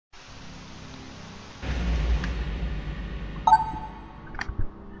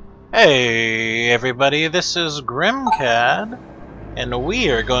Hey everybody, this is Grimcad, and we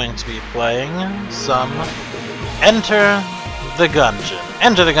are going to be playing some Enter the Gungeon.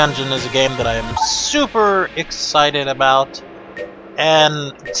 Enter the Gungeon is a game that I am super excited about,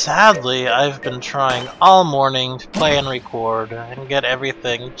 and sadly I've been trying all morning to play and record and get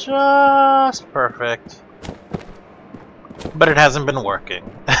everything just perfect, but it hasn't been working.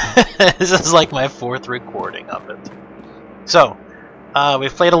 This is like my fourth recording of it. So,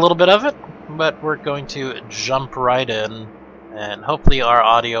 we've played a little bit of it, but we're going to jump right in, and hopefully our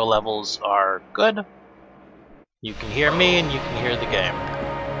audio levels are good. You can hear me and you can hear the game.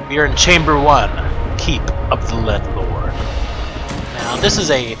 We are in Chamber 1, Keep of the Lead Lord. Now this is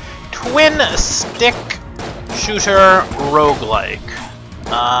a twin-stick shooter roguelike.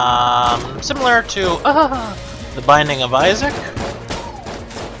 Similar to The Binding of Isaac,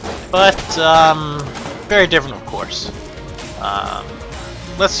 but very different of course.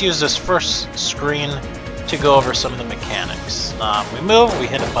 Let's use this first screen to go over some of the mechanics. We move, we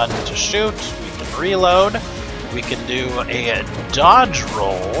hit a button to shoot, we can reload, we can do a dodge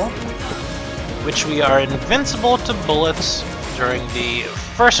roll, which we are invincible to bullets during the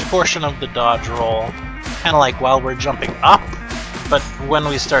first portion of the dodge roll, kind of like while we're jumping up, but when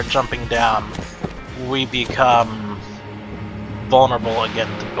we start jumping down, we become vulnerable again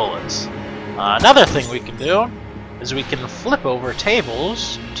to bullets. Another thing we can do is we can flip over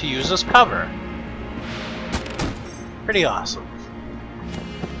tables to use as cover. Pretty awesome.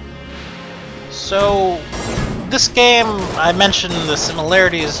 So, this game, I mentioned the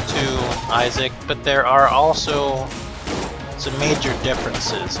similarities to Isaac, but there are also some major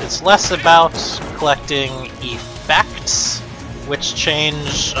differences. It's less about collecting effects, which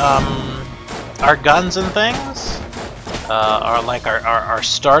change our guns and things, our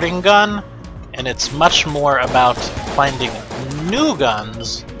starting gun, and it's much more about finding new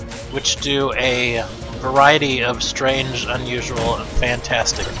guns which do a variety of strange, unusual, and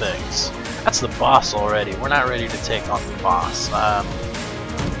fantastic things. That's the boss already. We're not ready to take on the boss.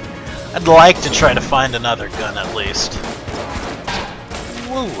 I'd like to try to find another gun at least.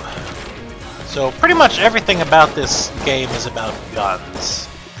 Woo! So pretty much everything about this game is about guns.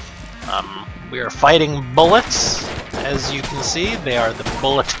 We are fighting bullets, as you can see. They are the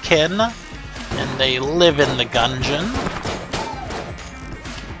bulletkin, and they live in the Gungeon.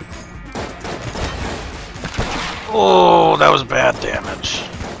 Oh, that was bad damage.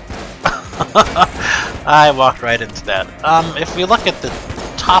 I walked right into that. If we look at the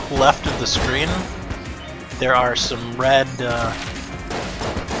top left of the screen, there are some red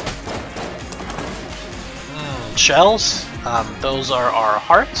shells. Those are our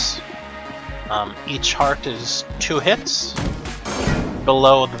hearts. Each heart is 2 hits.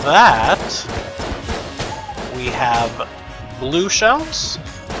 Below that, we have blue shells.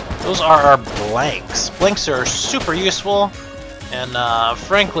 Those are our blanks. Blanks are super useful, and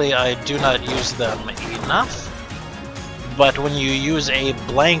frankly, I do not use them enough. But when you use a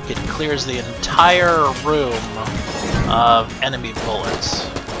blank, it clears the entire room of enemy bullets.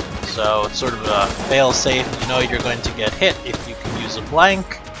 So it's sort of a fail-safe. You know you're going to get hit if you can use a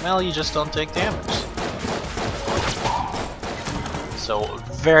blank. Well, you just don't take damage. So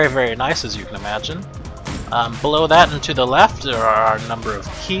very, very nice, as you can imagine. Below that and to the left there are a number of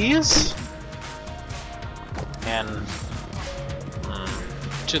keys. And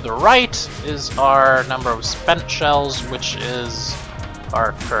to the right is our number of spent shells, which is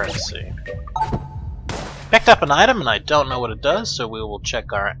our currency. Picked up an item and I don't know what it does, so we will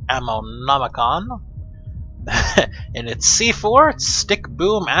check our ammonomicon. And it's C4, it's stick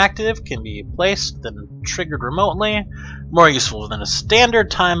boom active, can be placed and triggered remotely. More useful than a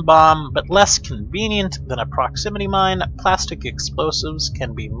standard time bomb, but less convenient than a proximity mine. Plastic explosives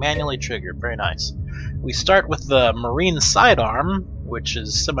can be manually triggered. Very nice. We start with the marine sidearm, which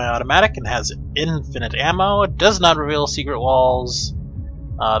is semi-automatic and has infinite ammo. It does not reveal secret walls.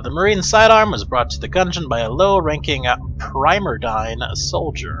 The marine sidearm was brought to the Gungeon by a low-ranking Primerdyne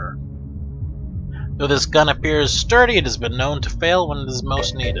soldier. Though this gun appears sturdy, it has been known to fail when it is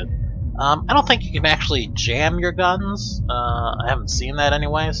most needed. I don't think you can actually jam your guns. I haven't seen that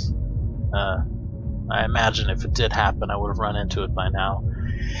anyways. I imagine if it did happen, I would have run into it by now.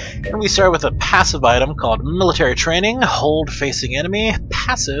 And we start with a passive item called Military Training. Hold facing enemy.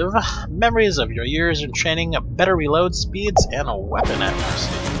 Passive. Memories of your years in training, better reload speeds, and a weapon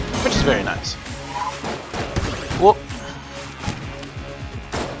accuracy. Which is very nice. Whoop.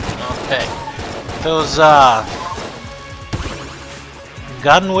 Okay. Those,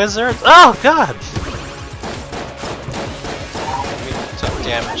 gun wizards? Oh, God! We took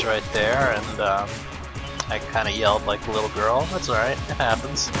damage right there, and, I kind of yelled like a little girl. That's alright, it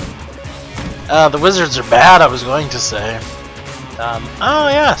happens. The wizards are bad, I was going to say. Oh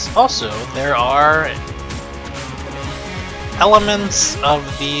yes, also, there are elements of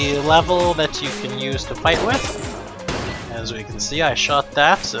the level that you can use to fight with. As we can see, I shot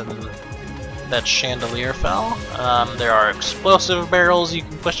that, and that chandelier fell. There are explosive barrels you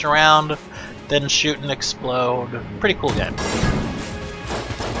can push around, then shoot and explode. Pretty cool game.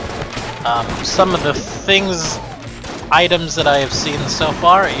 Some of the items that I have seen so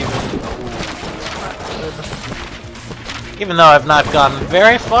far, even though I've not gone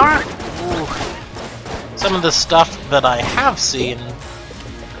very far, some of the stuff that I have seen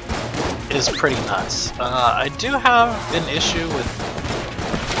is pretty nuts. I do have an issue with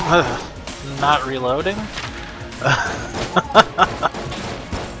not reloading.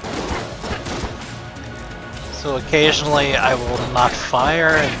 So occasionally I will not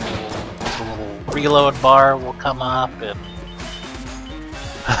fire and the little reload bar will come up, and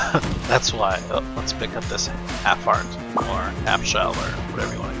that's why. Oh, let's pick up this half heart or half shell or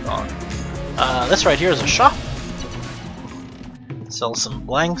whatever you want to call it. This right here is a shop. Sell some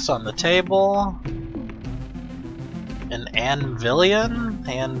blanks on the table. An anvilian?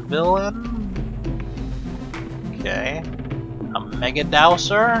 Okay. A mega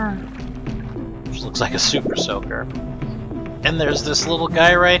dowser, which looks like a super soaker. And there's this little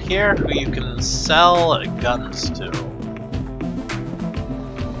guy right here who you can sell guns to.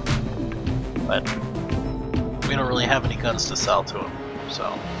 But we don't really have any guns to sell to him,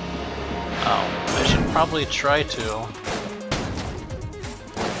 so I should probably try to.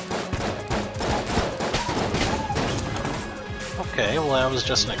 Okay, well that was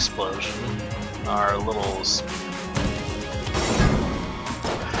just an explosion. Our little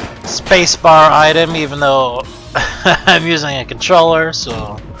spacebar item, even though I'm using a controller,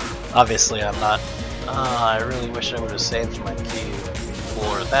 so obviously I'm not. I really wish I would have saved my key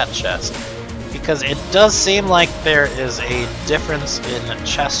for that chest, because it does seem like there is a difference in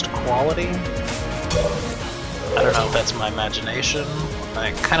chest quality. I don't know if that's my imagination.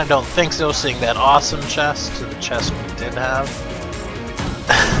 I kind of don't think so, seeing that awesome chest to the chest we did have.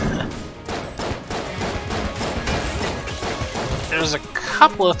 There's a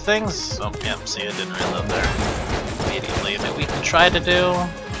couple of things. Oh, yeah, see, I didn't reload there immediately that we can try to do,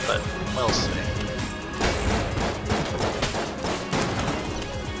 but we'll see.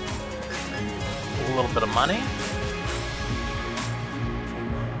 A little bit of money.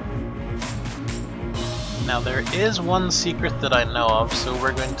 Now there is one secret that I know of, so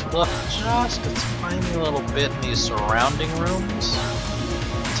we're going to look just a tiny little bit in these surrounding rooms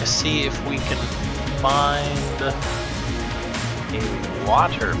to see if we can find a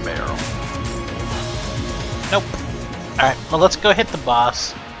water barrel. Nope. Alright, well let's go hit the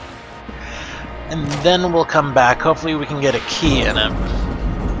boss, and then we'll come back. Hopefully we can get a key in it.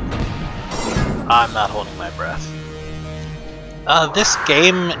 I'm not holding my breath. This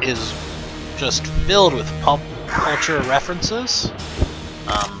game is just filled with pop culture references.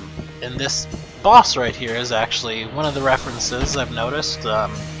 And this boss right here is actually one of the references I've noticed.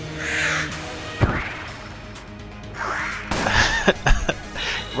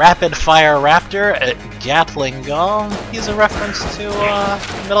 Rapid Fire Raptor at Gatling Gun. He's a reference to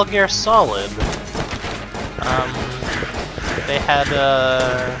Metal Gear Solid. They had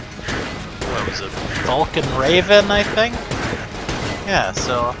what was it? Vulcan Raven, I think. Yeah,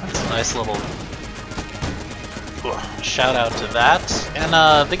 so that's a nice little shout out to that. And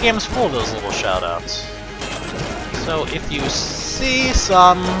the game's full of those little shout outs. So if you see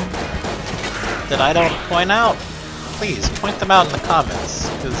some that I don't point out, please point them out in the comments,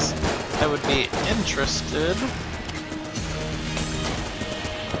 because I would be interested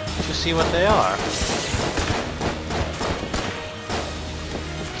to see what they are.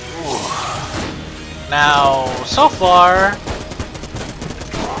 Ooh. Now, so far,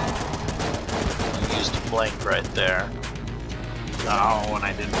 I used a blank right there. Oh, and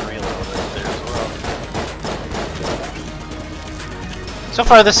I didn't reload right there as well. So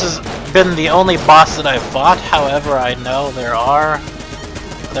far, this has been the only boss that I've fought. However, I know there are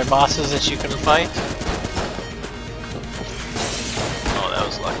other bosses that you can fight. Oh, that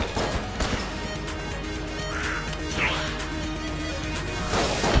was lucky.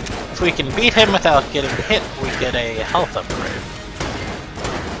 If we can beat him without getting hit, we get a health upgrade.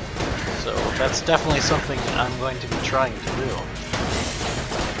 So that's definitely something I'm going to be trying to do.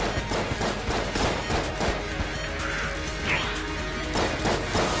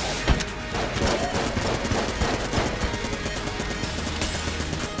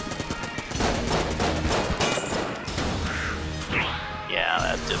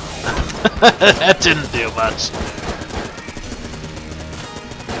 That didn't do much.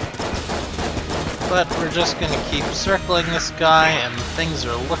 But we're just gonna keep circling this guy, and things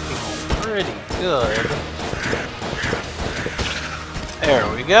are looking pretty good. There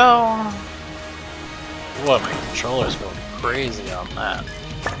we go. Whoa, my controller's going crazy on that.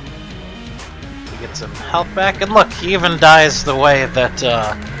 We get some health back, and look, he even dies the way that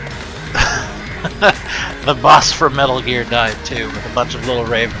the boss for Metal Gear died too, with a bunch of little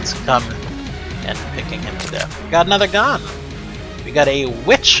ravens coming and picking him to death. We got another gun. We got a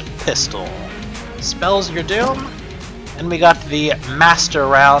witch pistol. Spells your doom. And we got the master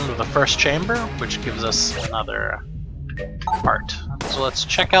round of the first chamber, which gives us another part. So let's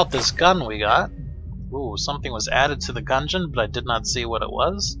check out this gun we got. Ooh, something was added to the Gungeon, but I did not see what it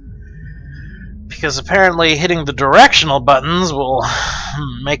was. Because apparently hitting the directional buttons will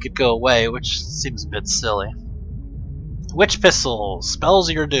make it go away, which seems a bit silly. Witch Pistol, spells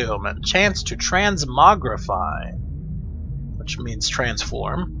your doom, and chance to transmogrify, which means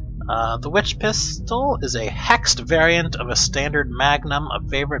transform. The Witch Pistol is a hexed variant of a standard magnum, a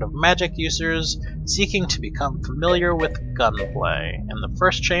favorite of magic users seeking to become familiar with gunplay. And the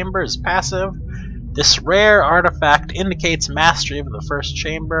first chamber is passive. This rare artifact indicates mastery of the first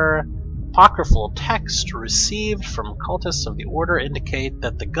chamber. Apocryphal text received from cultists of the Order indicate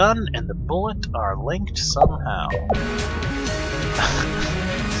that the gun and the bullet are linked somehow.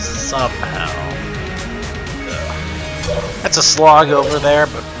 Somehow. That's a slog over there,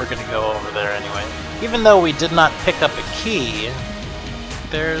 but we're gonna go over there anyway. Even though we did not pick up a key,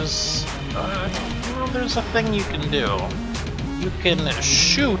 there's there's a thing you can do. You can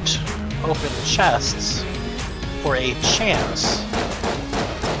shoot open chests for a chance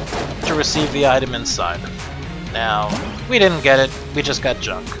to receive the item inside. Now, we didn't get it, we just got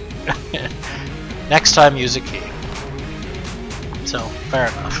junk. Next time, use a key. So, fair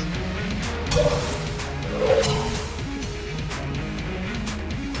enough.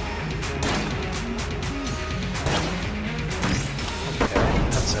 Okay,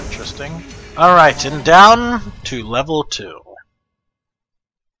 that's interesting. Alright, and down to level 2.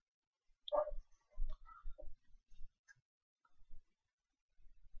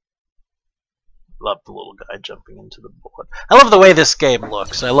 Love the little guy jumping into the bullet. I love the way this game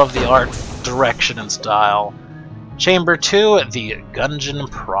looks. I love the art, direction, and style. Chamber 2, the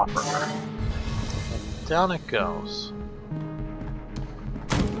Gungeon proper. And down it goes.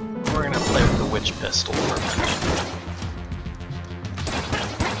 We're gonna play with the witch pistol for a minute.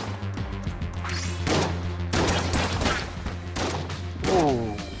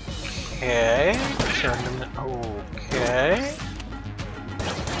 Okay. Okay.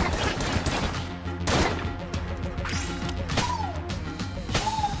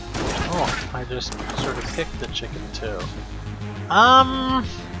 I just sort of kicked the chicken too.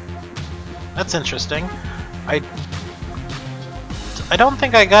 That's interesting. I don't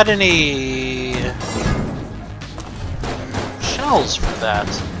think I got any shells for that.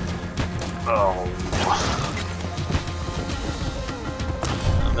 Oh.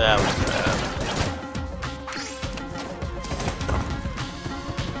 That was bad.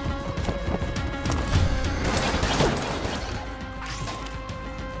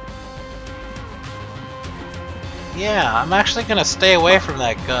 Yeah, I'm actually gonna stay away from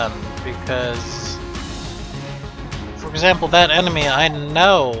that gun because, for example, that enemy I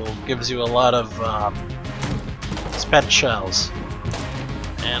know gives you a lot of spent shells,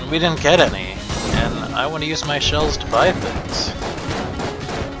 and we didn't get any, and I want to use my shells to buy things.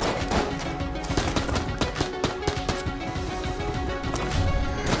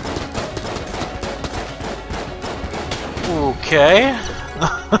 Okay.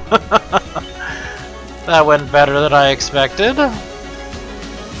 That went better than I expected.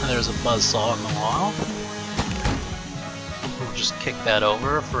 There's a buzzsaw on the wall. We'll just kick that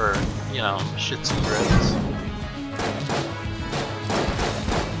over for, you know, shits and grits.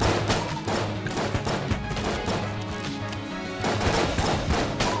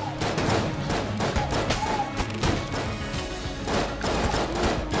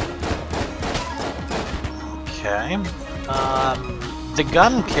 Okay. The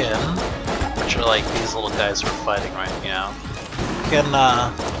Gungeon, which are like these little guys we're fighting right now, can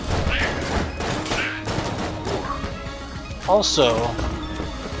also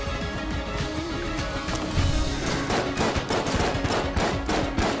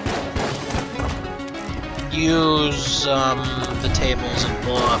use the tables and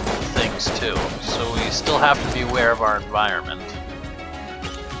blow up things too, so we still have to be aware of our environment.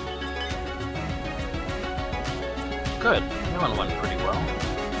 Good, that one went pretty well.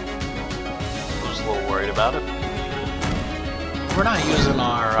 I was a little worried about it. we're not using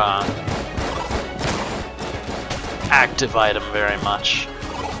our active item very much.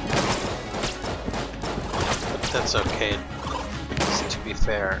 But that's okay. To be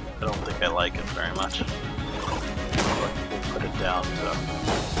fair, I don't think I like it very much. But we'll put it down to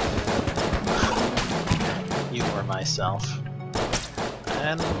humor myself.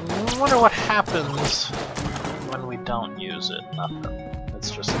 And I wonder what happens when we don't use it. Nothing.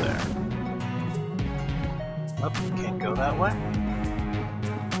 It's just there. Oh, can't go that way.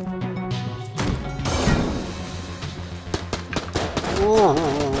 Ooh.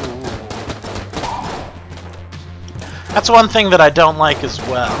 That's one thing that I don't like as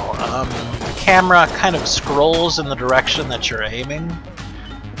well. The camera kind of scrolls in the direction that you're aiming.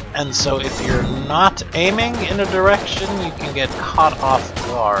 And so if you're not aiming in a direction, you can get caught off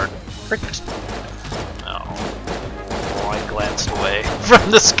guard. Frick. No. Oh, I glanced away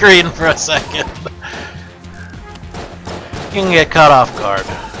from the screen for a second. You can get caught off guard.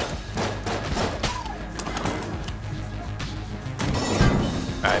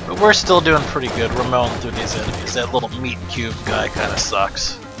 Alright, but we're still doing pretty good. We're mowing through these enemies. That little meat cube guy kinda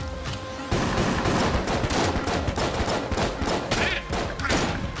sucks.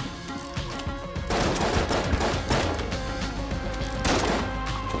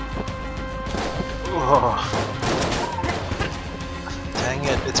 Oh. Dang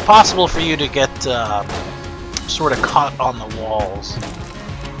it. It's possible for you to get sort of caught on the walls.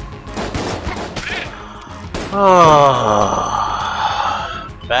 Oh.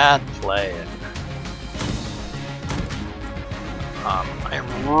 Bad playing.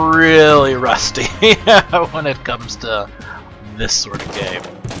 I'm really rusty when it comes to this sort of game.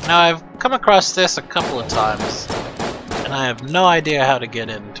 Now, I've come across this a couple of times, and I have no idea how to get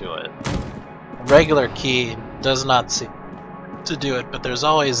into it. A regular key does not seem to do it, but there's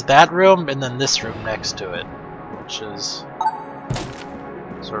always that room and then this room next to it, which is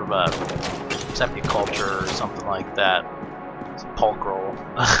sort of a sepulchre or something like that. Sepulchral.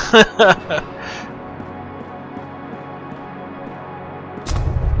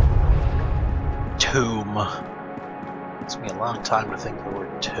 Tomb. It took me a long time to think of the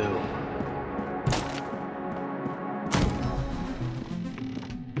word tomb.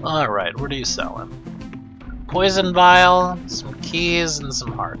 Alright, what are you selling? Poison vial, some keys, and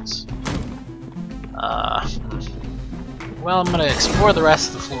some hearts. Well, I'm gonna explore the rest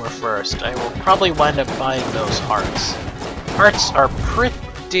of the floor first. I will probably wind up buying those hearts. Hearts are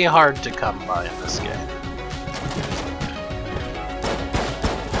pretty hard to come by in this game.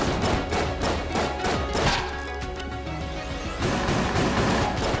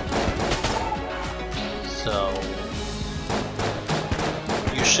 So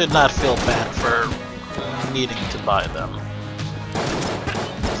you should not feel bad for needing to buy them.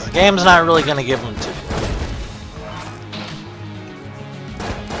 The game's not really gonna give them to you.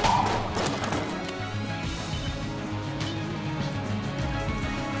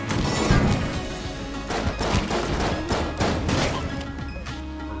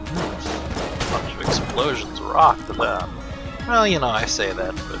 Explosions rock to them. Well, you know, I say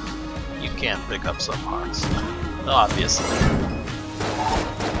that, but you can pick up some hearts. Obviously.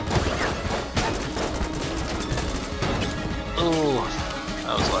 Ooh,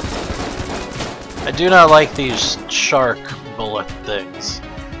 that was lucky. I do not like these shark bullet things.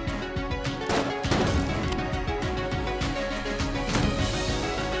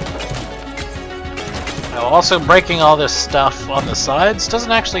 Now, also breaking all this stuff on the sides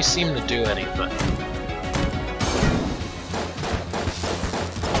doesn't actually seem to do anything.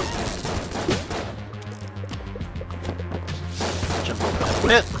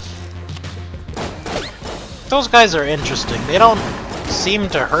 Those guys are interesting. They don't seem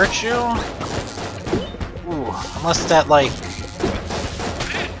to hurt you. Ooh, unless that, like,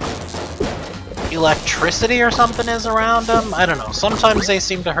 electricity or something is around them. I don't know. Sometimes they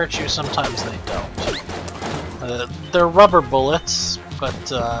seem to hurt you, sometimes they don't. They're rubber bullets,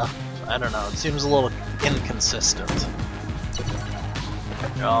 but I don't know. It seems a little inconsistent.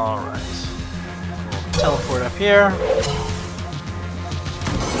 Alright. We'll teleport up here.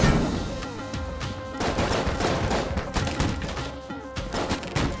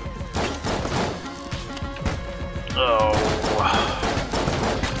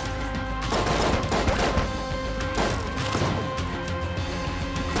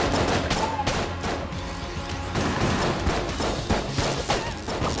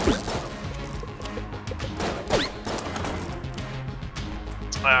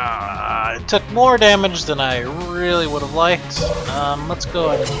 It took more damage than I really would have liked. Let's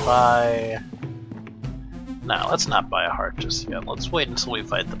go and buy... No, let's not buy a heart just yet. Let's wait until we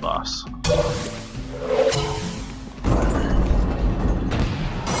fight the boss.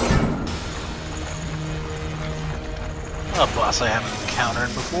 A boss I haven't encountered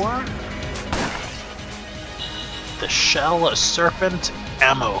before. The Shell Serpent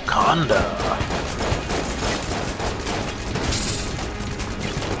Amoconda.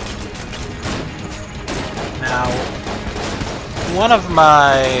 Now, one of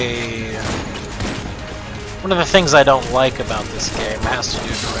the things I don't like about this game has to do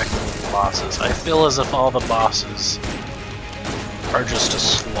directly with the bosses. I feel as if all the bosses are just a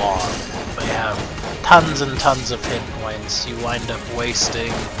slog. They have tons and tons of hit points. You wind up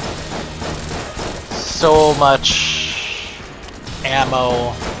wasting so much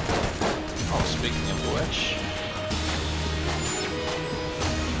ammo. Oh, speaking of which...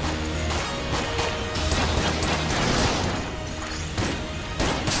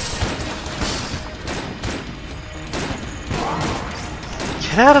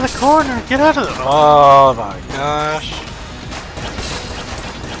 Get out of the corner! Get out of the... Oh my gosh.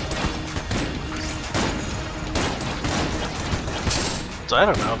 So I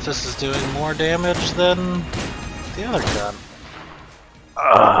don't know if this is doing more damage than the other gun.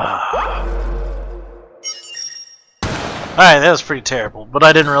 Alright, that was pretty terrible, but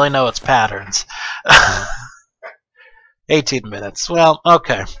I didn't really know its patterns. 18 minutes. Well,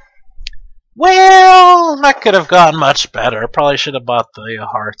 okay. Well, that could have gone much better. Probably should have bought the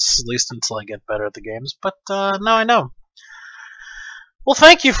hearts, at least until I get better at the games, but now I know. Well,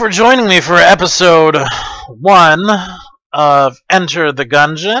 thank you for joining me for episode 1 of Enter the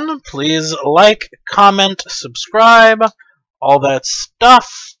Gungeon. Please like, comment, subscribe, all that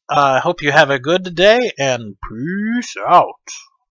stuff. I hope you have a good day, and peace out.